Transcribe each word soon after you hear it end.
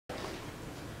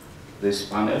this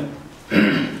panel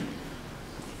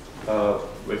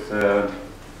with a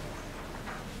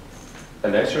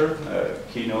lecture,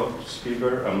 keynote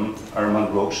speaker, Armand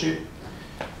Vokshi.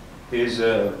 He is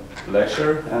a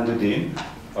lecturer and the dean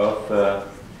of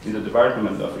in the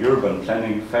Department of Urban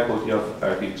Planning, Faculty of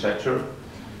Architecture,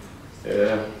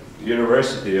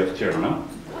 University of Tirana.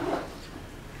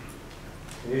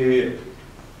 He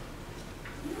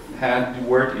had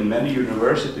worked in many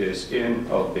universities in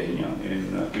Albania,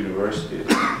 in University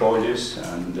Polis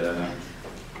and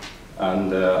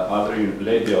other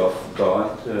Lady of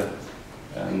God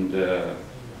and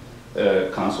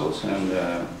councils, and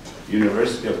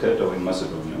University of Tetovo in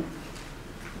Macedonia.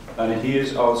 And he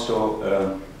is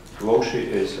also, Vokshi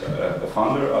is a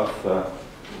founder of a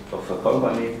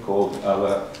company called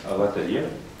AVATELIER.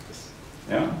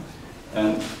 Yeah?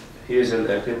 And he is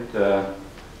elected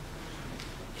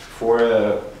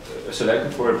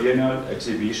selected for a Biennale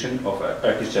exhibition of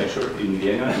architecture in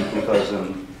Vienna in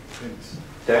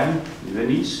 2010, in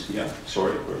Venice. Yeah,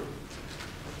 sorry,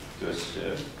 it was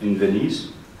in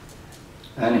Venice.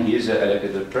 And he is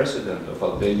elected the president of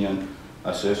Albanian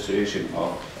Association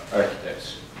of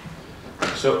Architects.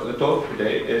 So the talk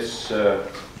today is,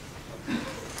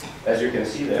 as you can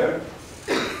see there,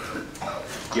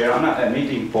 Tirana, a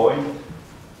meeting point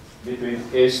between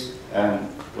East and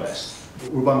West.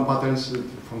 Urban patterns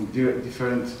from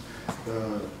different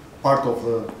part of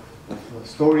the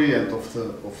story and of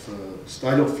the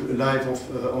style of life of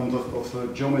the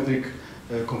geometric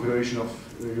configuration of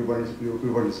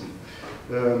urbanism.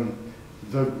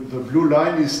 The blue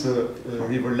line is the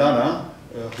river Lana,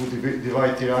 who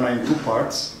divide Tirana in two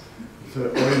parts: the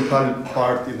oriental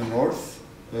part in the north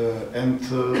and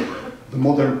the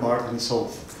modern part in the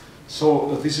south.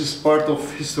 So this is part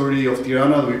of history of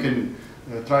Tirana. We can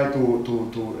try to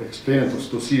explain it,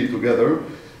 to see it together.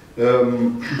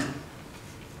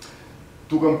 To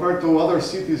compare to other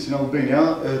cities in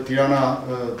Albania, Tirana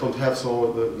don't have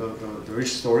so the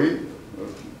rich story.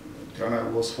 Tirana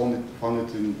was founded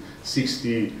in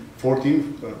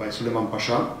 1614 by Suleiman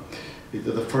Pasha.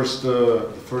 The first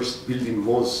building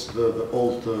was the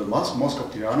old mosque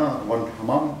of Tirana, one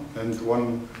hammam and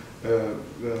one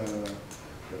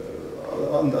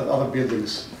other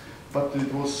buildings. But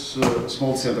it was a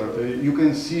small center. You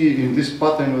can see in this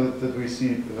pattern that we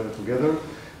see together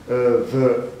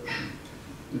the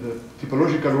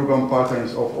typological urban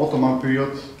patterns of Ottoman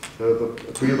period, the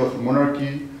period of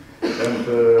monarchy, and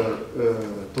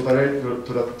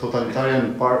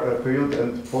totalitarian period,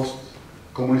 and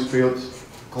post-communist period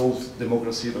called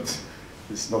democracy, but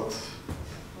it's not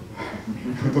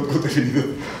good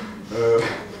definition.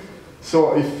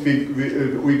 So if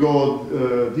we go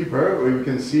deeper, we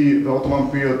can see the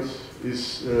Ottoman period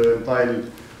is until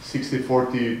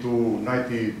 1640 to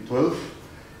 1912.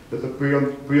 That the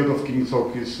period of King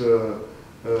Sok is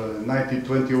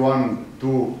 1921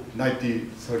 to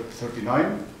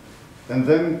 1939. And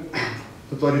then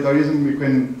totalitarianism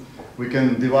we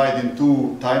can divide in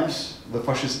two times: the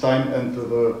fascist time and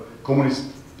the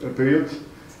communist period,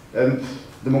 and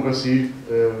democracy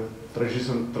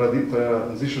transition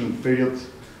period.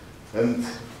 And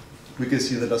we can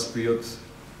see the last period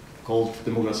called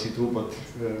democracy too, but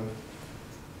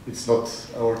it's not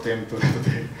our theme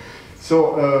today.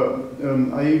 So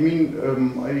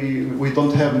we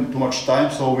don't have too much time,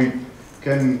 so we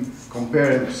can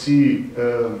compare and see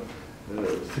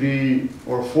 3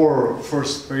 or 4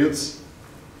 first periods.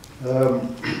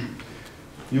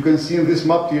 You can see in this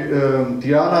map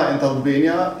Tirana and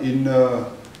Albania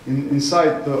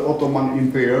inside the Ottoman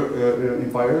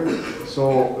Empire. So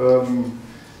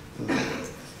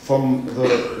from the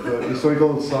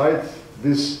historical side,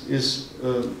 this is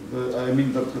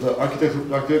the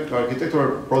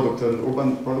architectural product and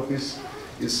urban product is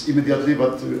immediately,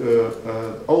 but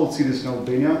all cities in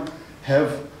Albania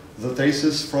have the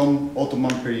traces from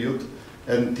Ottoman period,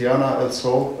 and Tirana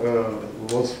also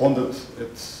was founded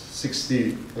at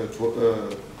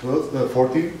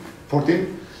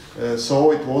 14.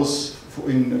 So it was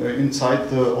inside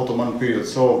the Ottoman period.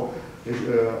 So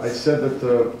I said that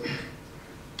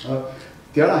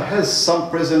Tirana has some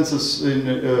presences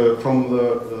from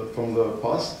the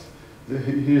past.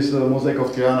 Here's the mosaic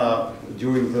of Tirana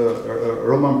during the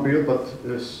Roman period, but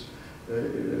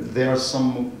there are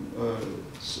some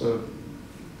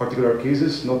particular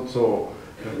cases.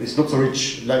 It's not so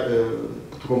rich to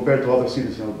compare to other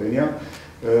cities in Albania.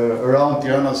 Around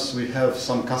Tirana we have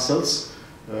some castles.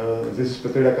 This is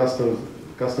Peteria Castle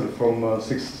from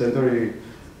 6th century.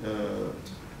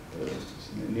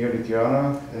 Near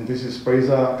Tirana, and this is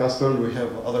Preza Castle. We have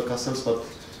other castles, but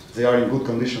they are in good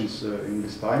conditions in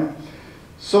this time.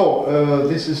 So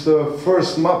this is the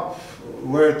first map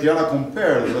where Tirana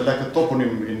compared like a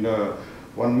toponym in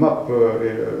one map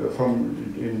from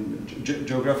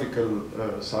geographical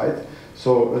site.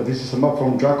 So this is a map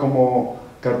from Giacomo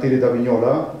Cartieri da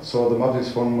Vignola. So the map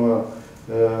is from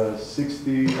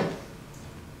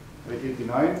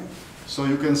 1889. So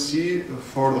you can see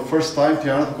for the first time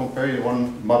Tirana to compare in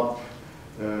one map.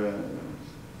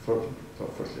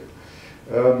 Firstly.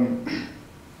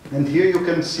 And here you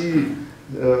can see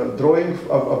drawing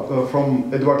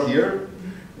from AVATELIER,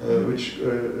 which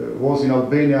was in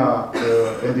Albania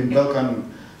and in Balkan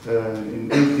in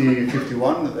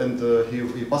 1851, and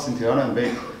he passed in Tirana and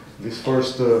made this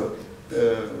first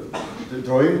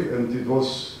drawing, and it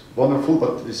was wonderful.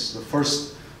 But it's the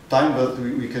first time that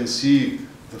we can see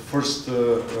the first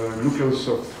nucleus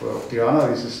of Tirana.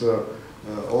 This is the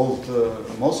old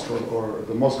mosque, or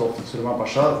the mosque of Suleiman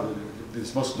Pasha.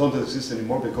 This mosque don't exist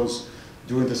anymore because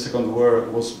during the Second War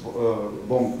it was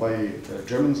bombed by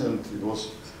Germans, and it was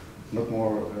not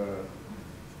more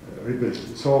rebuilt.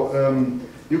 So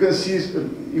you can see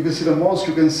the mosque.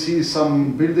 You can see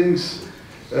some buildings.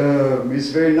 It's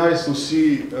very nice to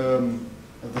see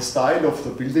the style of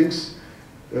the buildings.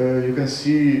 You can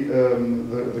see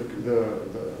the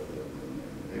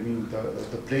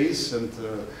place and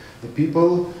the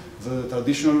people, the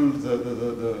traditional,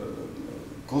 the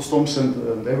customs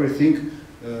and everything.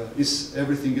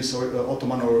 Everything is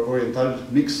Ottoman or Oriental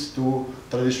mixed to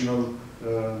traditional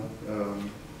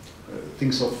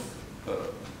things of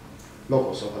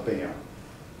locals of Albania.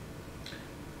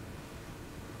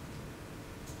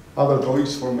 Other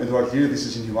drawings from AVATELIER. This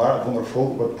is in Himar,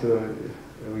 wonderful, but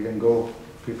we can go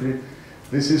quickly.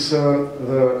 This is the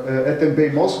Etem Bey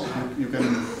Mosque. You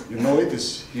know it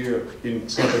is here in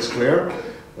Skate Square.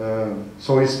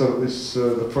 So it's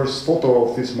the first photo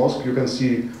of this mosque. You can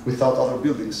see without other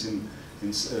buildings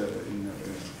inside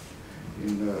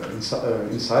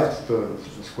the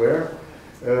square.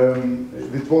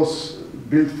 It was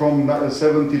built from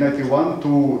 1791 to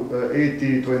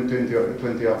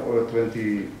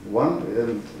 1821,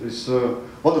 and it's a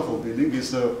wonderful building.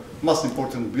 It's the most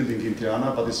important building in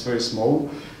Tirana, but it's very small.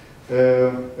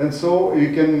 And so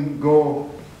you can go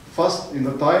fast in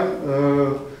the time.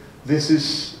 This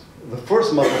is the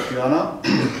first map of Tirana,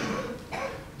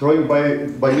 drawn by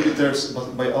militaries,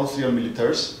 by Austrian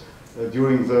militaries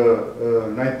during the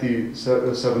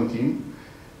 1917.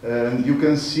 And you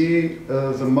can see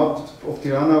the map of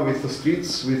Tirana with the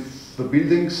streets, with the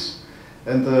buildings,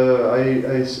 and I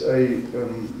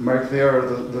marked there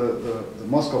the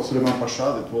mosque of Suleiman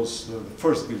Pasha. That was the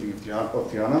first building of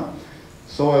Tirana.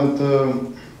 So, and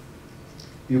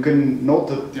you can note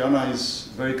that Tirana is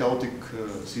a very chaotic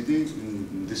city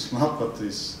in this map, but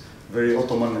it's very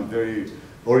Ottoman and very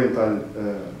Oriental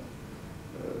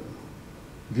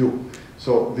view.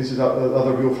 So this is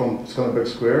another view from Skanderbeg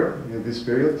Square in this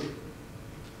period.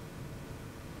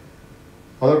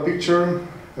 Other picture,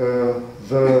 the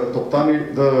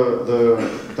Toptani, the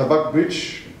Tabak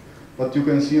Bridge. But you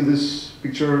can see in this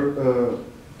picture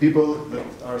people that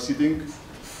are sitting,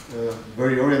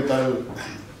 very Oriental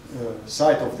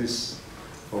side of this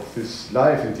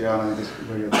life in Tirana in this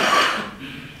period.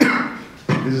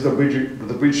 This is the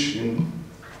bridge in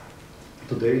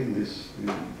today in this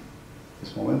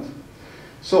moment.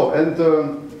 So, and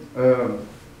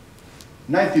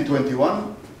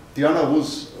 1921, Tirana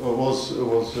was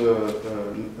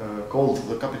called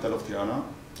the capital of Tirana,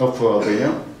 of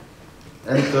Albania,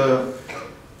 and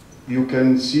you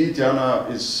can see Tirana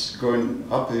is going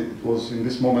up. It was in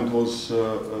this moment was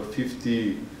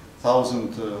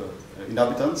 50,000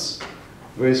 inhabitants,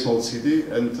 very small city,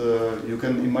 and you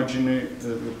can imagine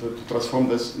to transform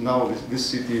this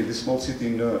city, this small city,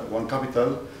 in one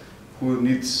capital, who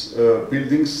needs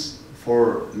buildings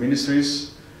for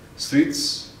ministries,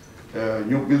 streets,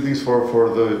 new buildings for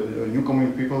the new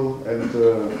coming people, and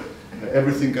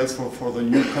everything else for the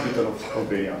new capital of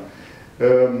Albania.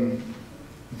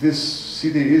 This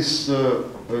city is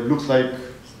looks like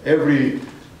every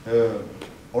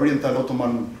Oriental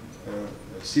Ottoman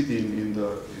city in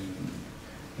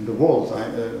the world.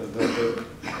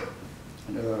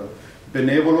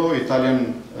 Benevolo,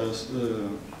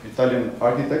 Italian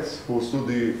architects who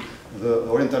study the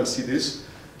Oriental cities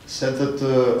said that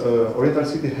Oriental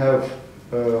city have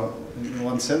in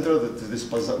one center, that this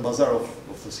bazaar of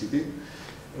the city.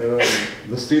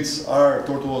 The streets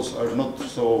towards are not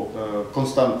so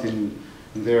constant in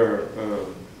their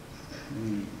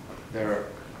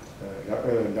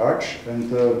large,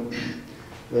 and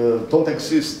don't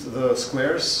exist the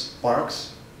squares,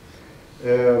 parks.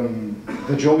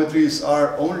 The geometries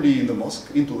are only in the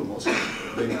mosque, into the mosque,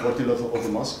 the importance of the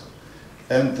mosque,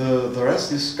 And the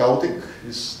rest is chaotic,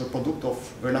 is the product of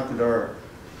vernacular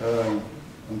and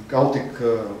chaotic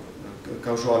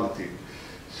casuality.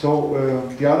 So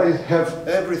Tirana have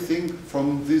everything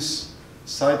from this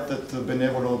site that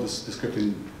Benevolo described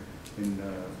in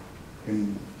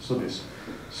studies.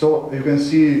 So you can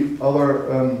see other,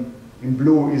 in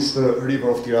blue is the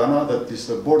river of Tirana, that is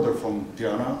the border from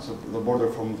Tirana, so the border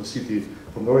from the city,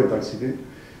 from the oriental city.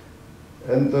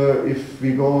 And if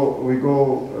we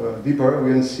go deeper,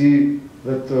 we can see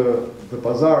that the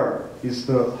bazaar is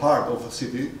the heart of the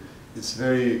city. It's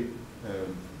very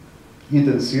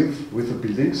intensive with the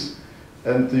buildings,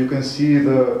 and you can see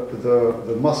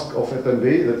the mosque of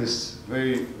Etenbey that is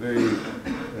very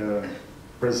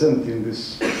present in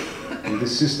this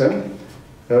system.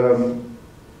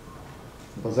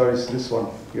 Bazaar is this one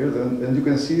here, and you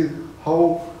can see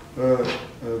how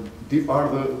deep are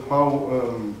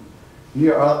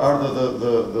near are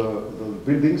the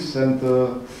buildings, and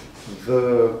the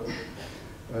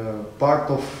part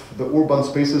of the urban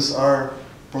spaces are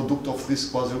product of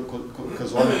this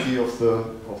casuality of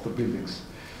the buildings.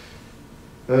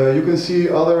 You can see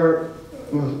other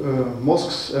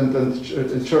mosques and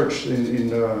church in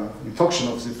function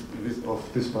of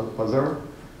this bazaar,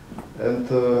 and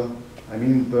I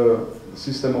mean the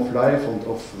system of life and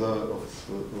of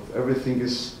everything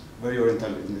is very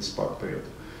oriental in this period.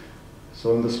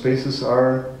 So the spaces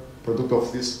are product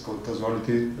of this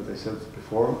casuality that I said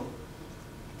before,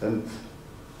 and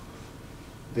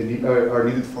they are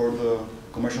needed for the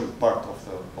commercial part of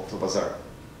the bazaar.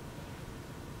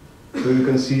 So you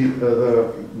can see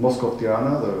the Mosque of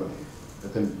Tirana, the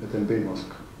Etenbey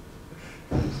Mosque.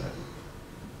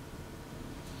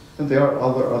 And there are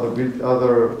other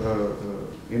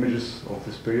images of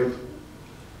this period.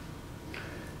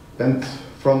 And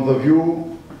from the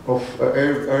view of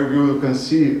air view, you can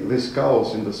see this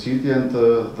chaos in the city and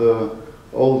the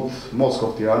old Mosque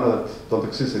of Tirana that don't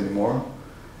exist anymore.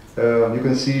 You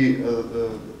can see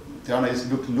Tirana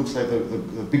looks like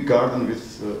the big garden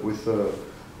with the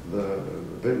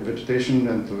vegetation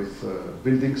and with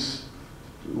buildings,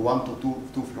 1 to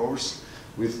 2 floors,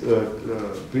 with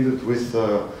built with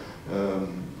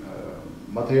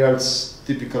materials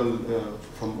typical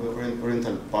from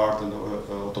Oriental part and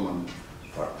Ottoman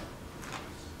part.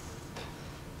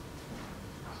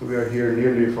 So we are here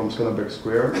nearly from Skanderberg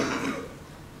Square.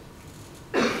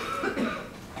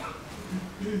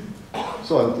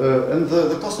 So and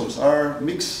the customs are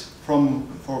mixed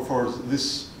for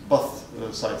this both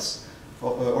sides,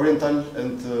 Oriental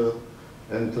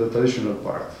and traditional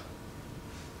part.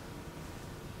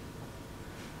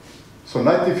 So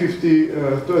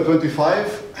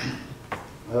 1925,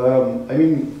 I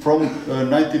mean from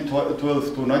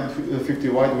 1912 to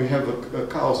 1951 we have a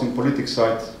chaos in political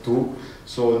side too.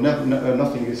 So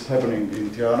nothing is happening in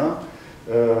Tirana.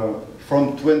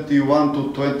 From 21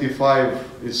 to 25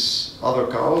 is other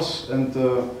chaos, and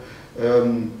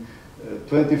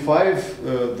 25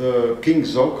 the King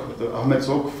Zog, the Ahmed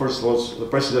Zog, first was the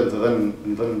president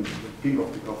and then king of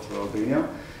Albania,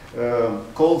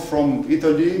 called from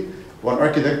Italy one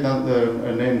architect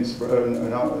named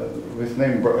with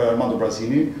name Armando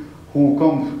Vokshi, who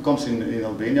comes in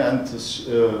Albania and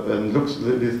looks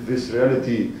at this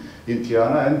reality in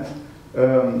Tirana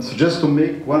and suggests to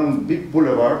make one big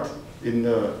boulevard in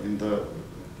the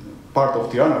part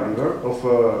of Tirana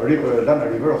River, Lana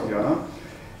River of Tirana,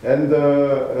 and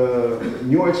a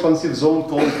new expansive zone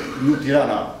called New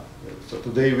Tirana. So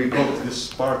today we call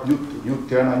this part New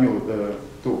Tirana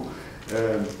too.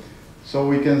 So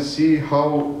we can see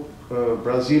how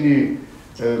Brazili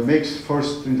makes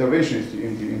first intervention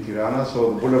in Tirana.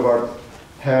 So the boulevard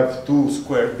have two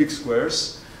big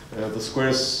squares. The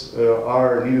squares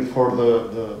are needed for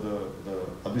the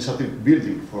administrative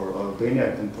building for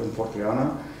Albania and for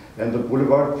Tirana, and the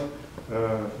boulevard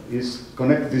is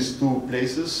connect these two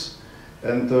places,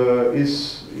 and so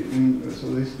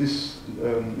this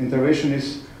intervention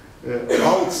is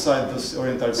outside the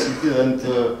Oriental city, and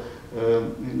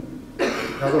in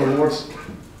other words,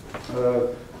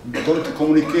 don't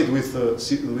communicate with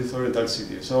Oriental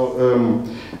city. So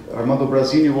Armando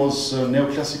Vokshi was a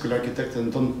neoclassical architect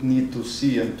and don't need to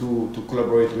see and to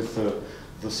collaborate with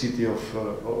the city of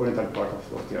Oriental part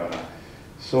of Tirana.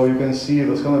 So you can see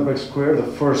the Skanderberg Square,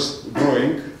 the first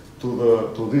drawing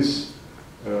to this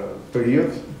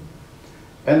period,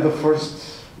 and the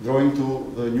first drawing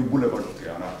to the new boulevard of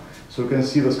Tirana. So you can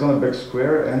see the Skanderberg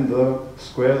Square and the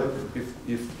square,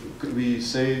 if we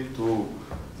say to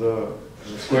the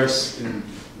squares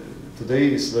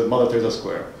today is the Mother Teresa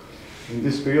Square. In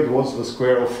this period was the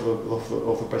square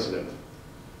of the president.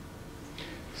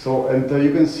 So, and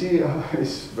you can see,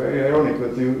 it's very ironic,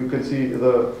 but you can see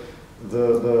the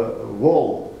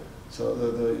wall. So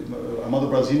Armando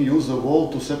Brazini used the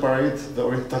wall to separate the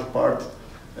oriental part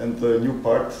and the new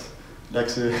part,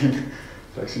 like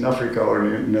in Africa or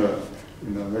in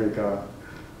America.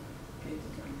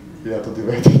 Yeah, to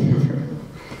divide.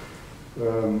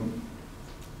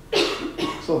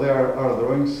 So there are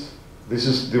drawings. This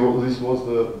was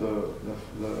the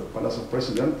Palace of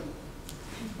President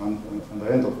on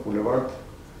the end of Boulevard,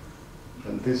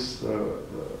 and this the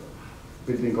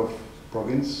building of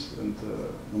province and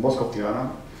the Mosque of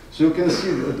Tirana. So you can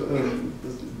see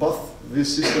both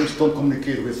these systems don't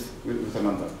communicate with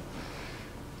another.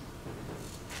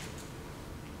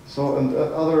 So, and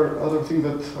other thing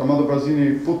that Armando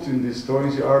Brazini put in these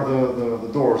drawings are the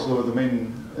doors, the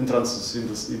main entrances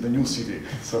in the new city.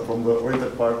 So from the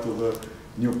oriental part to the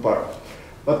new part.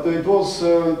 But it was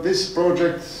this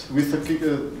project with the king.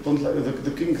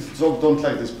 The king Zog don't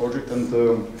like this project, and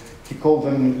he called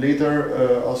them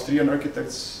later Austrian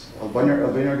architects,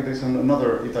 Albanian architects, and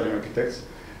another Italian architects.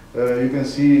 You can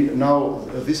see now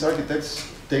these architects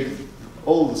take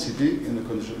all the city in the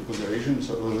consideration.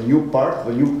 So the new part,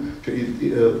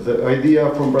 the idea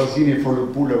from Brazini for the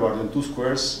boulevard and 2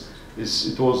 squares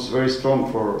it was very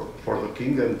strong for the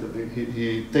king, and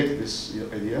he take this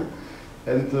idea.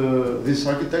 And these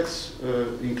architects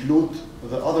include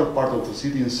the other part of the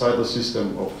city inside the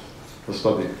system of the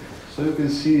study. So you can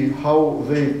see how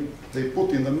they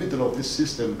put in the middle of this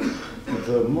system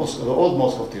the mosque, the old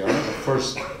mosque of Tirana, the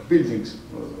first buildings,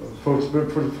 first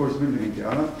building in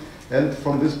Tirana. And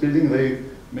from this building, they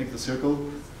make the circle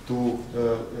to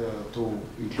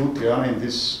include Tirana in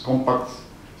this compact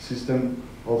system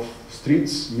of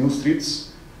streets, new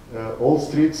streets, old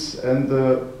streets, and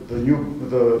the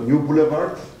new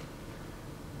boulevard,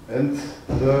 and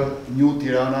the new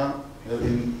Tirana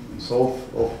in south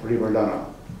of River Lana.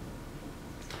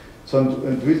 So,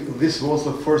 and this was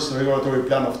the first regulatory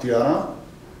plan of Tirana,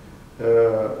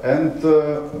 and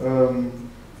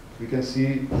we can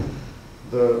see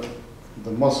the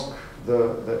mosque,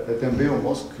 the Etembeo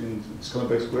Mosque in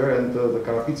Skanderbeg Square, and the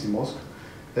Karapici Mosque,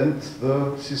 and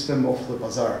the system of the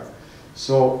bazaar.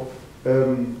 So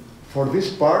for this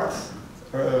part,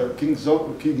 King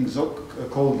Zog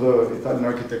called the Italian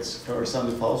architects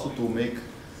Alessandro Fausto to make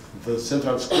the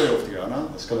central square of Tirana,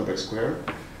 Skanderbeg Square,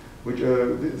 which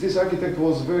this architect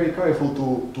was very careful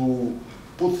to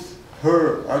put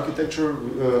her architecture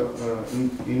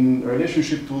in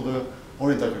relationship to the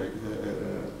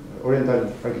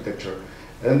Oriental architecture.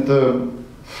 And the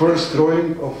first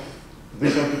drawing of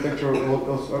this architecture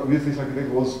with this architect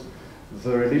was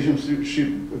the relationship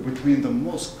between the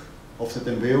mosque of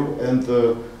Setembeo and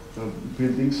the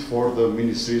buildings for the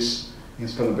ministries in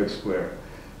Skanderbeg Square.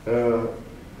 The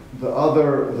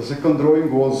second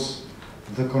drawing was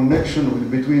the connection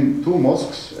between 2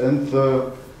 mosques, and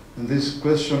this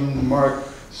question mark.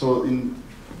 So in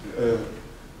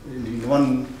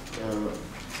one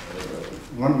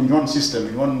system,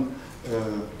 in one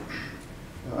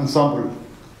ensemble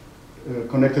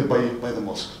connected by the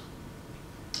mosque.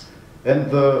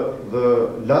 And the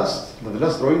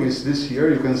last drawing is this here.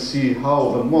 You can see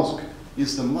how the mosque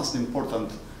is the most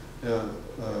important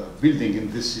building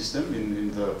in this system,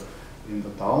 in the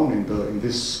town, in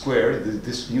this square,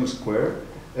 this new square,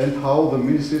 and how the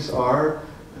ministries are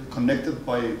connected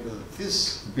by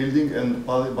this building and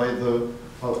by the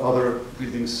other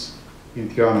buildings in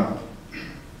Tirana.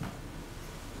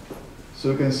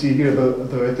 So you can see here the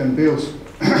Etembeo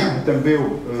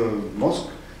Mosque,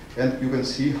 and you can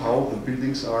see how the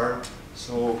buildings are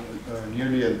so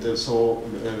nearly and so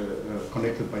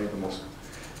connected by the mosque.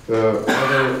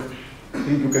 Other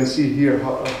thing you can see here,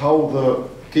 how the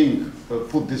king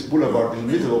put this boulevard in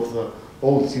the middle of the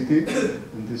old city,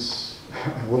 and this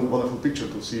wonderful picture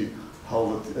to see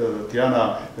how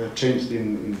Tirana changed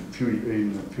in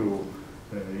few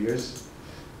years.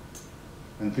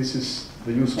 And this is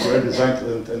the new square designed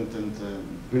and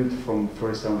built from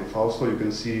Forest Town Fausto. You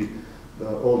can see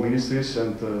all ministries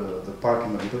and the park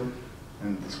in the middle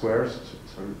and the squares.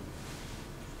 Sorry.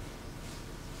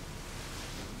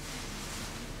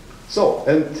 So,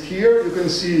 and here you can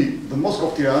see the Mosque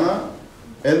of Tirana,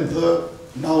 and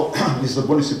now is the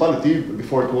municipality.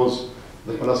 Before it was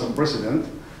the Palace of President,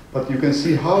 but you can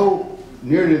see how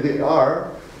nearly they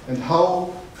are, and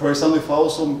how Alessandro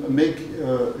Fausto make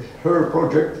her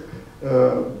project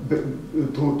to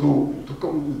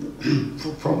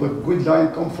come from the grid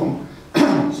line, come from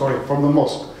sorry, from the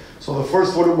mosque. So the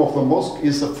first volume of the mosque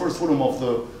is the first volume of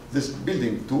this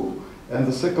building too, and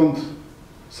the second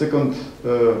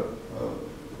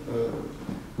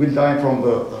grid line from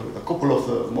the couple of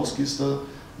the mosque is the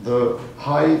the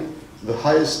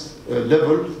highest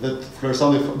level that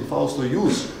Florestan de Fausto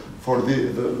used for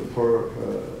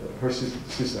her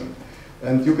system.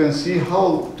 And you can see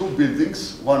how two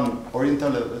buildings, one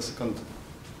oriental and the second.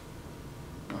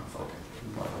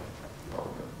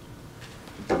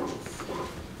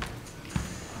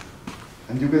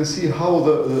 And you can see how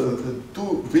the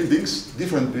two buildings,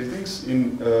 different buildings,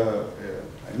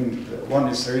 I mean, one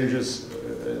is religious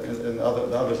and the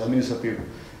other is administrative,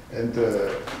 and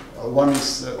one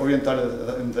is oriental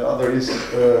and the other is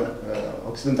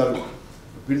occidental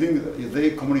building.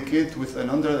 They communicate with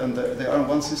another and they are in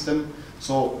one system.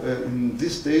 So in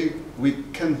this day we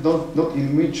cannot not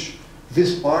image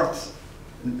this part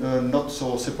not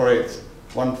so separate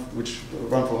one which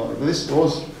run from another. This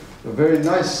was a very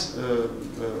nice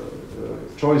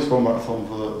choice from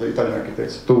the Italian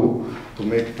architects to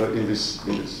make in this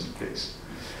case.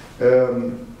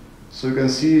 So you can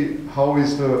see how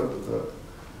is the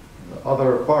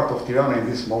other part of Tirana in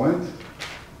this moment,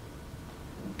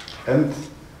 and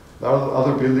the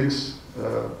other buildings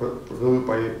produced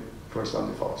by Florestan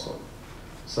de Fausto.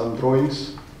 Some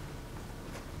drawings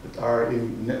that are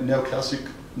in neoclassical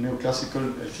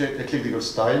eclectical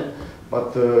style,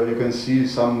 but you can see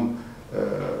some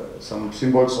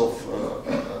symbols of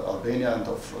Albania and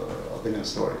of Albanian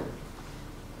story.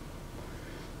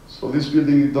 So this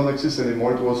building don't exist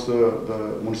anymore. It was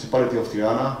the municipality of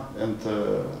Tirana, and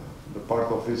the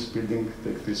part of this building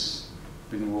take this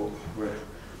building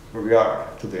where we are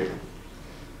today.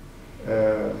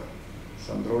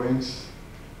 Some drawings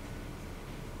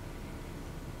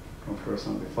from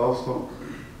Florestan de Fausto,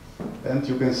 and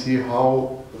you can see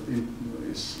how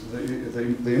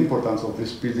the importance of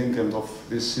this building and of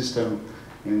this system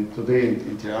today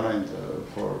in Tirana and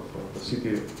for the city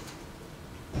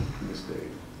in this day.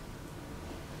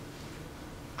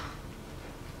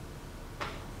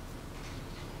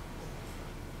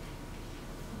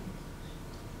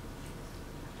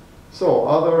 So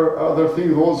other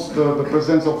thing was the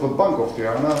presence of the Bank of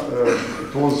Tirana.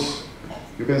 It was,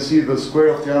 you can see the square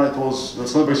of Tirana. It was the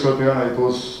Square of Tirana. It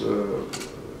was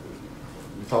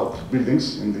without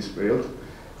buildings in this period,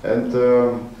 and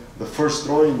the first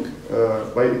drawing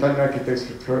by Italian architect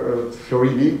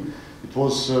Fiorini, it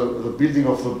was the building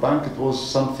of the bank. It was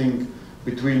something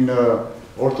between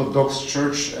Orthodox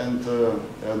church and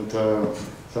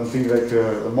something like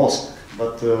a mosque,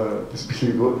 but this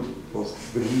building was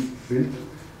built,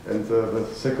 and the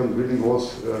second building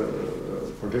was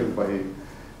projected by,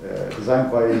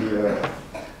 designed by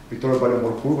Vittorio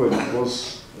Morpurgo, and it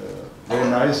was very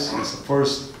nice. It's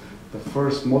the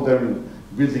first modern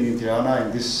building in Tirana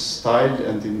in this style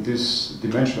and in this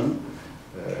dimension,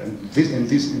 and in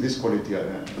this quality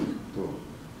too.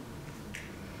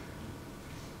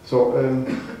 So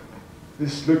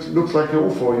this looks like a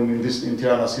UFO in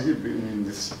Tirana city in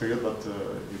this period, but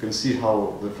you can see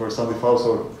how the Florestan de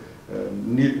Fausto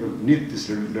need this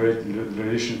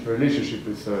relationship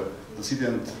with the city,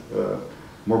 and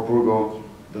Morpurgo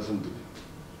doesn't do.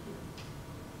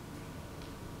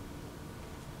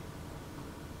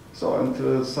 So,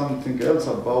 and something else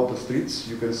about the streets.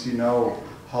 You can see now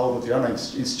how the Tirana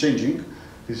is changing.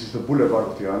 This is the boulevard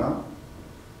of Tirana,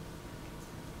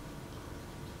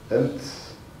 and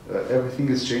everything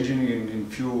is changing in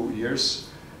few years.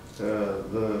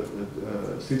 The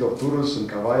street of Turus and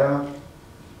Cavaia,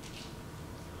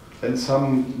 and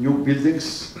some new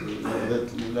buildings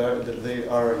that they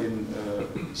are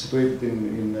situated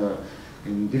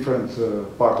in different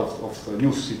part of the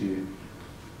new city.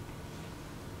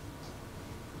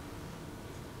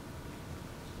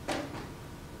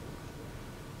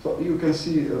 So you can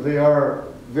see they are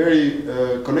very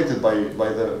connected by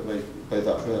the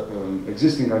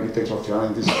existing architecture of Tirana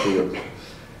in this period.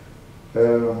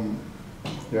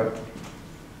 Yeah.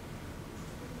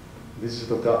 This is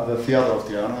the theater of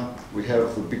Tirana. We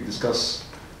have a big discuss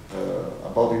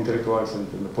about the intellectuals and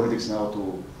the politics now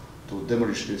to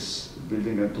demolish this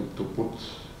building and to put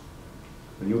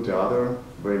a new theater,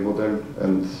 very modern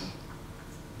and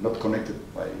not connected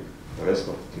by the rest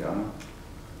of Tirana.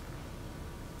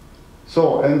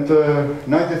 So, and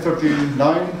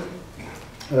 1939,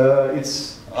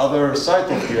 it's other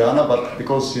side of Tirana, but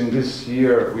because in this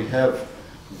year we have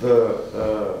the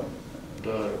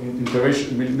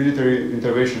military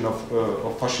intervention of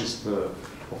fascist of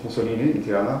Mussolini in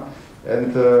Tirana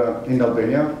and in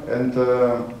Albania, and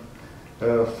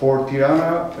for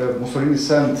Tirana, Mussolini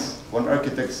sent one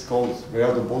architect called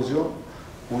Gerardo Bosio,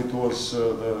 who it was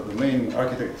the main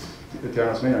architect,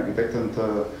 Tirana's main architect, and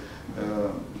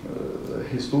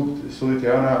he studied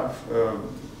Tirana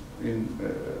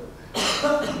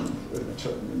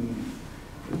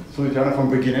Tirana from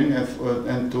beginning,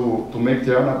 and to make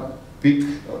Tirana big,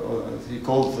 he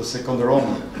called the second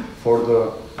Rome for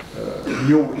the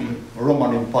new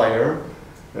Roman Empire.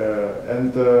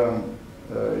 You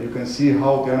can see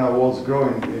how Tirana was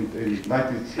growing in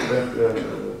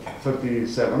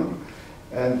 1937,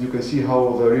 and you can see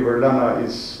how the river Lana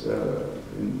is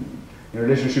in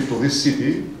relationship to this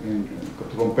city,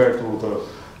 to compare to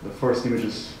the first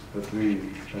images that we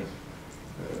have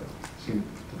seen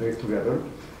today together.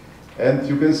 And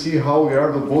you can see how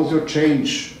Gerardo Bosio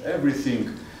changed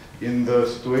everything in the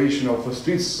situation of the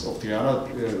streets of Tirana,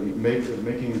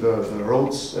 making the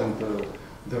roads and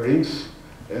the rings,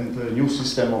 and the new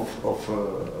system of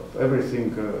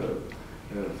everything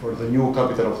for the new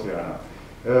capital of Tirana.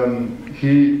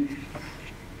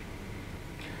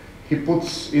 He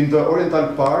puts in the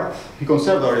oriental part, he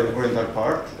conserved the oriental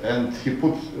part, and he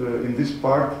put in this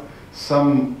part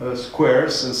some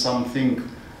squares and something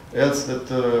else that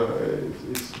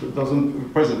it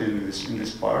doesn't present in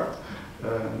this part.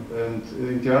 And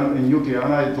in New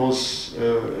Tirana it was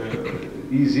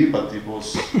easy, but it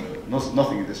was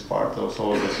nothing in this part.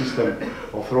 So the system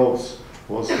of roads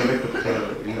was connected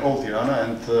in Old Tirana,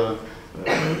 and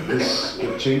this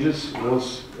changes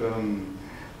was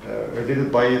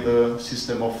related by the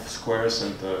system of squares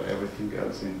and everything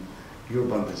else in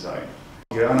urban design.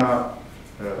 Tirana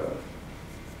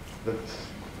that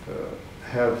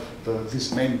have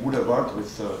this main boulevard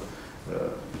with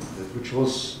which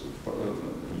was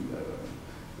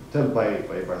built by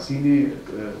Barsini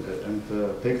and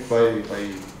taken by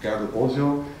Gerardo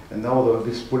Bosio, and now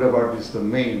this boulevard is the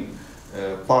main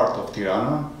part of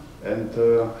Tirana. And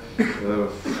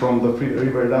from the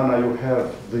river Lana you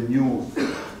have the new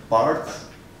part,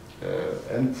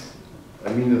 and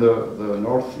I mean the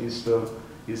north is the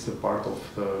part of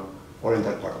the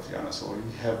oriental part of Tirana. So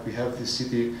we have this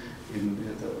city in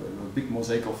a big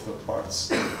mosaic of the parts,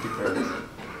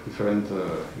 different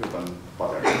urban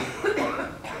patterns.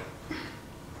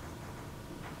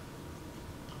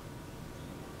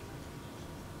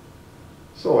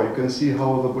 So you can see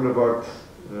how the boulevard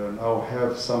now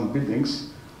have some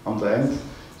buildings on the end.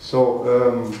 So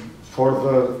for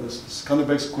the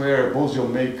Skanderbeg Square, Bosio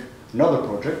make another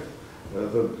project.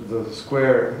 The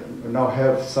square now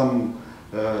have some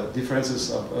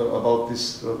differences about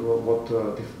this, what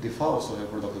Defa also have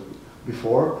produced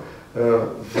before.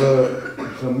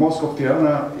 The mosque of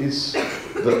Tirana is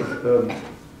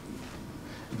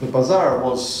the bazaar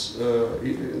was the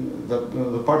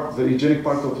hygienic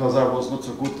part of the bazaar was not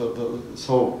so good,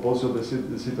 so Bosio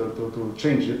decided to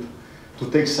change it, to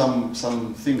take some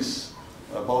things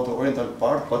about the oriental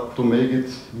part, but to make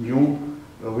it new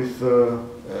with a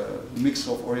mix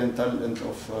of oriental and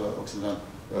of occidental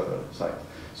side.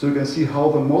 So you can see how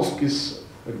the mosque is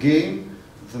again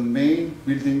the main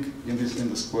building in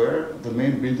the square, the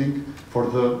main building for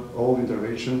the whole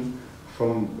intervention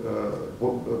from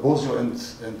Bosio and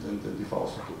Defa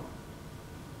also.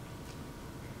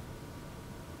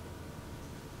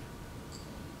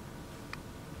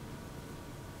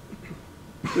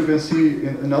 You can see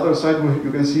in another side,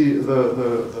 you can see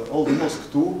the old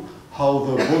mosque too, how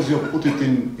the Bosio put it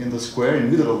in the square, in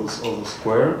the middle of the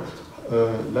square,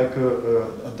 like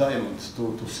a diamond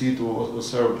to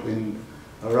observe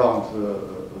around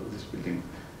this building.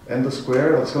 And the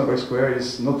square, the Skanderbeg Square,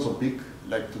 is not so big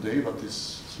like today, but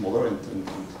is smaller and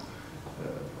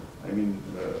I mean.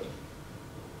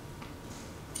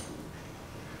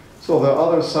 So the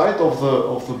other side of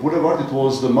the boulevard, it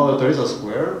was the Mother Teresa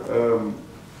Square.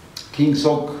 King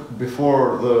Sok,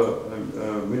 before the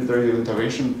military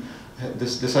intervention,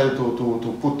 decided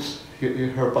to put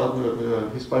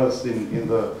his palace in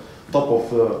the top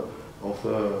of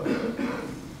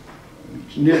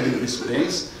near this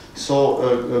place. So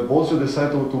Bosio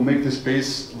decided to make this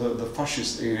space the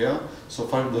fascist area, so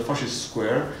the fascist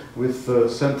square, with the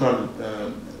central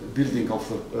building of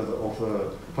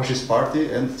the fascist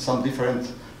party and some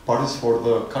different parties for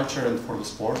the culture and for the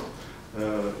sport.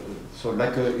 So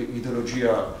like a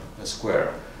ideologia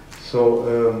square. So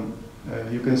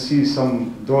you can see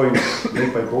some drawings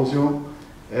made by Bosio,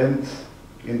 and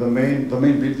in the main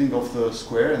building of the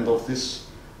square and of this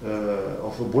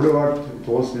of the boulevard, it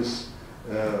was this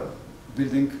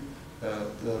building,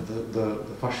 the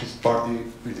fascist party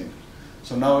building.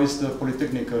 So now it's the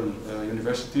Polytechnic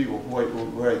University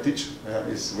where I teach.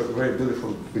 It's a very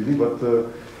beautiful building, but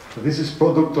this is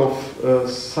product of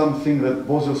something that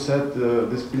Bosio said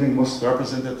this building must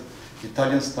represent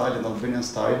Italian style and Albanian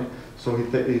style. So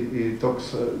he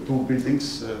talks two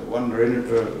buildings, one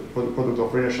product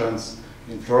of Renaissance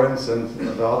in Florence, and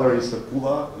the other is the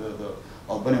Kula, the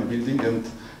Albanian building, and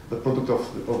the product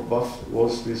of both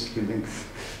was this building.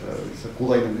 It's a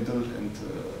kula in the middle, and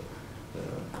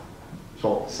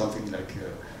so something like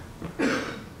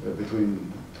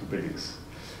between two buildings.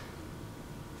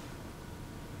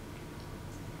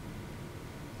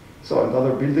 So, and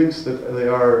other buildings that they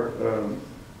are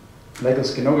like a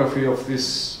scenography of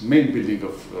this main building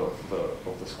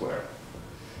of the square.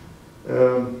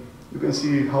 You can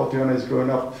see how Tirana is growing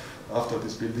up after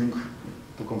this building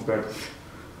to compare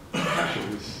to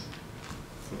this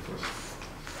first.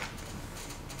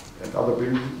 And other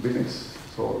buildings,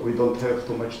 so we don't have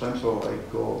too much time, so I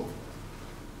go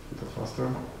a bit faster.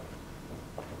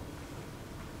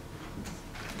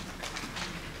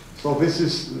 So this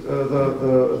is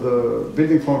the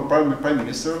building from Prime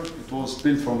Minister. It was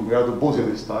built from Radu Bozia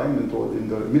this time, and in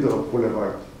the middle of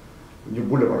Boulevard, new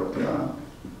Boulevard of Tirana.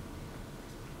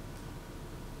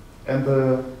 And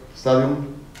the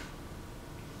stadium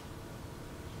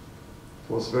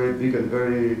was very big and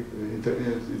very,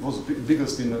 it was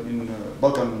biggest in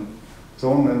Balkan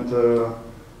zone, and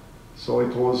so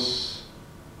it was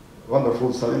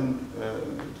wonderful stadium.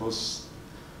 It was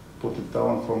put it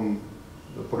down from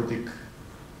the political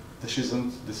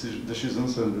decisions,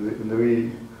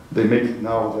 and they make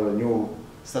now the new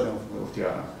stadium of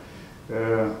Tirana.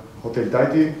 Hotel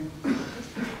Daiti.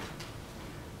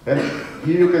 And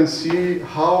here you can see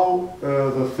how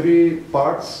the three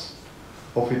parts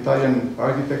of Italian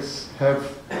architects have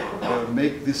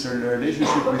make this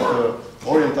relationship with the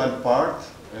Oriental part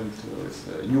and with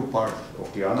the new part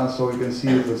of Tirana. So you can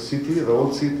see the city, the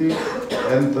old city,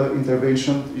 and the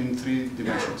intervention in 3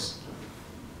 dimensions.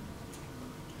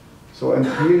 So, and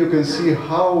here you can see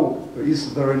how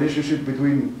is the relationship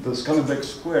between the Skanderbeg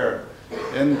Square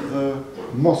and the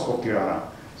Mosque of Tirana.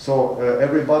 So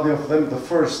everybody of them, the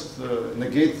first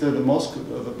negate the mosque,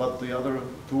 but the other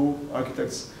 2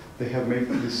 architects, they have made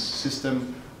this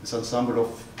system, this ensemble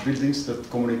of buildings that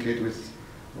communicate with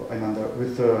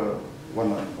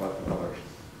one another.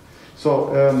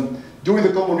 So during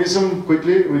the communism,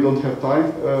 quickly, we don't have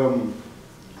time.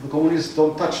 The communists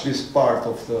don't touch this part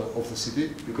of the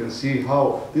city. You can see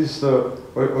how this is the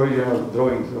original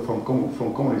drawing from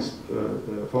communists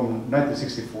from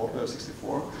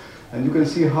 1964. And you can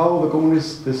see how the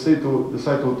communists decide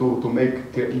to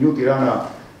make new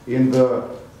Tirana in the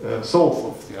south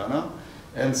of Tirana,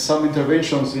 and some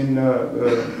interventions in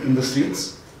the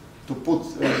streets to put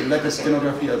like a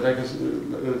scenography, like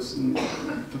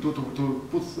to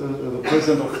put the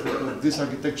presence of this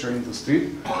architecture in the street.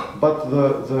 But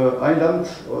the island,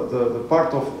 the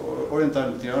part of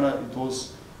Oriental Tirana, it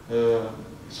was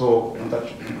so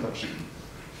untouched.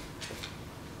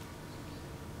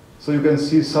 So you can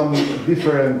see some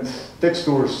different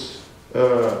textures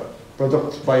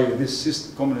produced by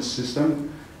this communist system.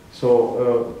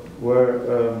 So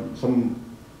where some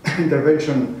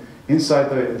intervention inside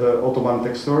the Ottoman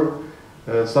texture,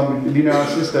 some linear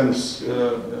systems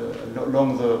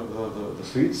along the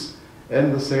streets,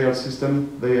 and the serial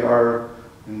system, they are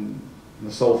in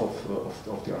the south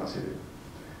of Tirana city.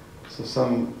 So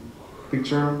some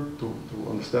picture to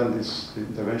understand these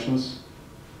interventions.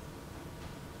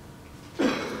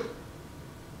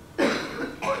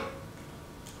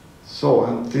 So,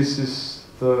 and this is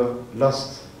the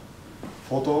last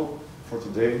photo for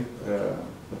today,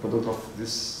 the product of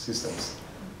these systems.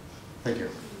 Thank you.